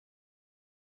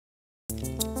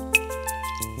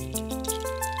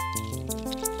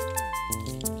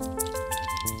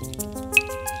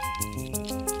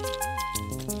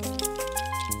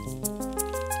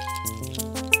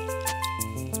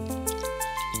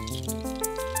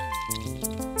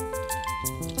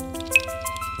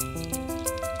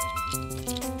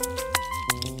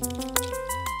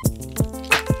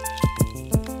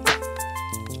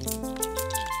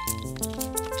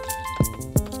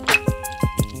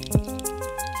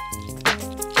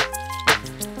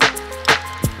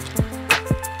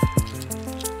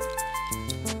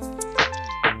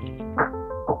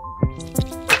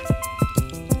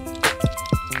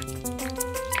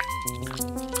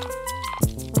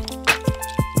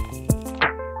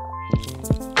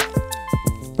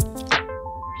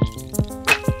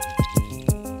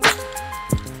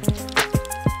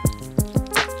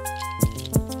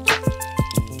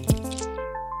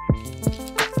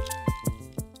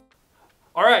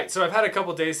All right, so I've had a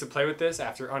couple days to play with this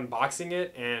after unboxing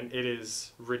it, and it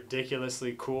is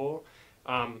ridiculously cool.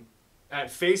 At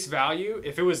face value,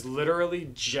 if it was literally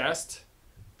just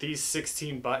these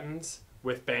 16 buttons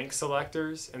with bank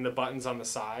selectors and the buttons on the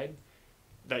side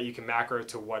that you can macro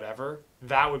to whatever,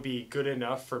 that would be good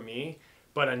enough for me.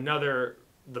 But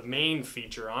the main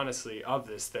feature, honestly, of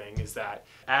this thing is that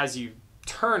as you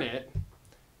turn it,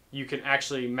 you can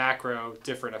actually macro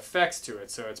different effects to it.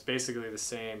 So it's basically the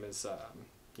same as,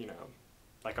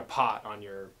 like a pot on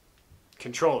your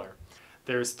controller.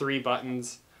 There's 3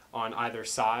 buttons on either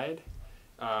side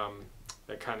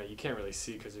that kind of, you can't really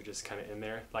see because they're just kind of in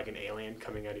there, like an alien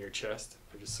coming out of your chest.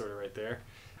 They're just sort of right there.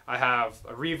 I have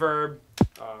a reverb.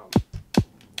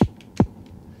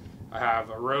 I have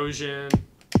erosion.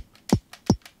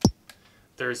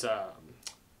 There's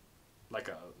like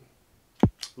a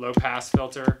low pass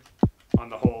filter on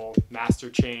the whole master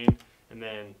chain, and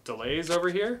then delays over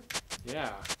here.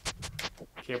 Yeah,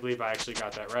 can't believe I actually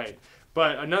got that right.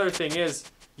 But another thing is,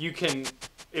 you can,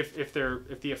 if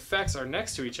the effects are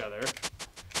next to each other,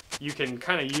 you can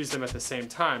kind of use them at the same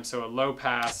time. So a low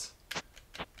pass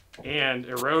and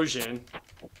erosion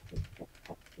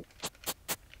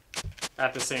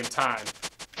at the same time,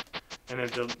 and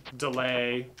then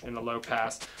delay and the low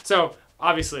pass. So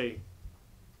obviously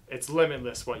it's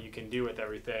limitless what you can do with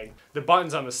everything. The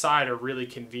buttons on the side are really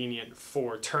convenient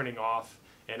for turning off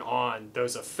and on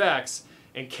those effects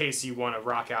in case you want to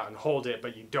rock out and hold it,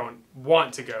 but you don't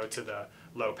want to go to the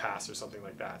low pass or something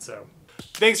like that. So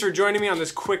thanks for joining me on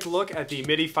this quick look at the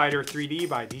Midi Fighter 3D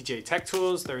by DJ Tech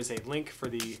Tools. There is a link for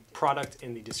the product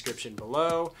in the description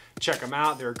below. Check them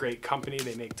out. They're a great company.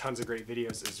 They make tons of great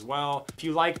videos as well. If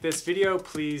you like this video,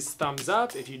 please thumbs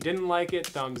up. If you didn't like it,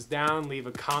 thumbs down. Leave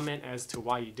a comment as to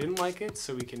why you didn't like it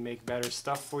so we can make better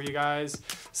stuff for you guys.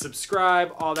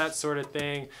 Subscribe, all that sort of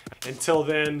thing. Until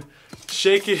then,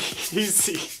 shake it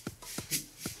easy.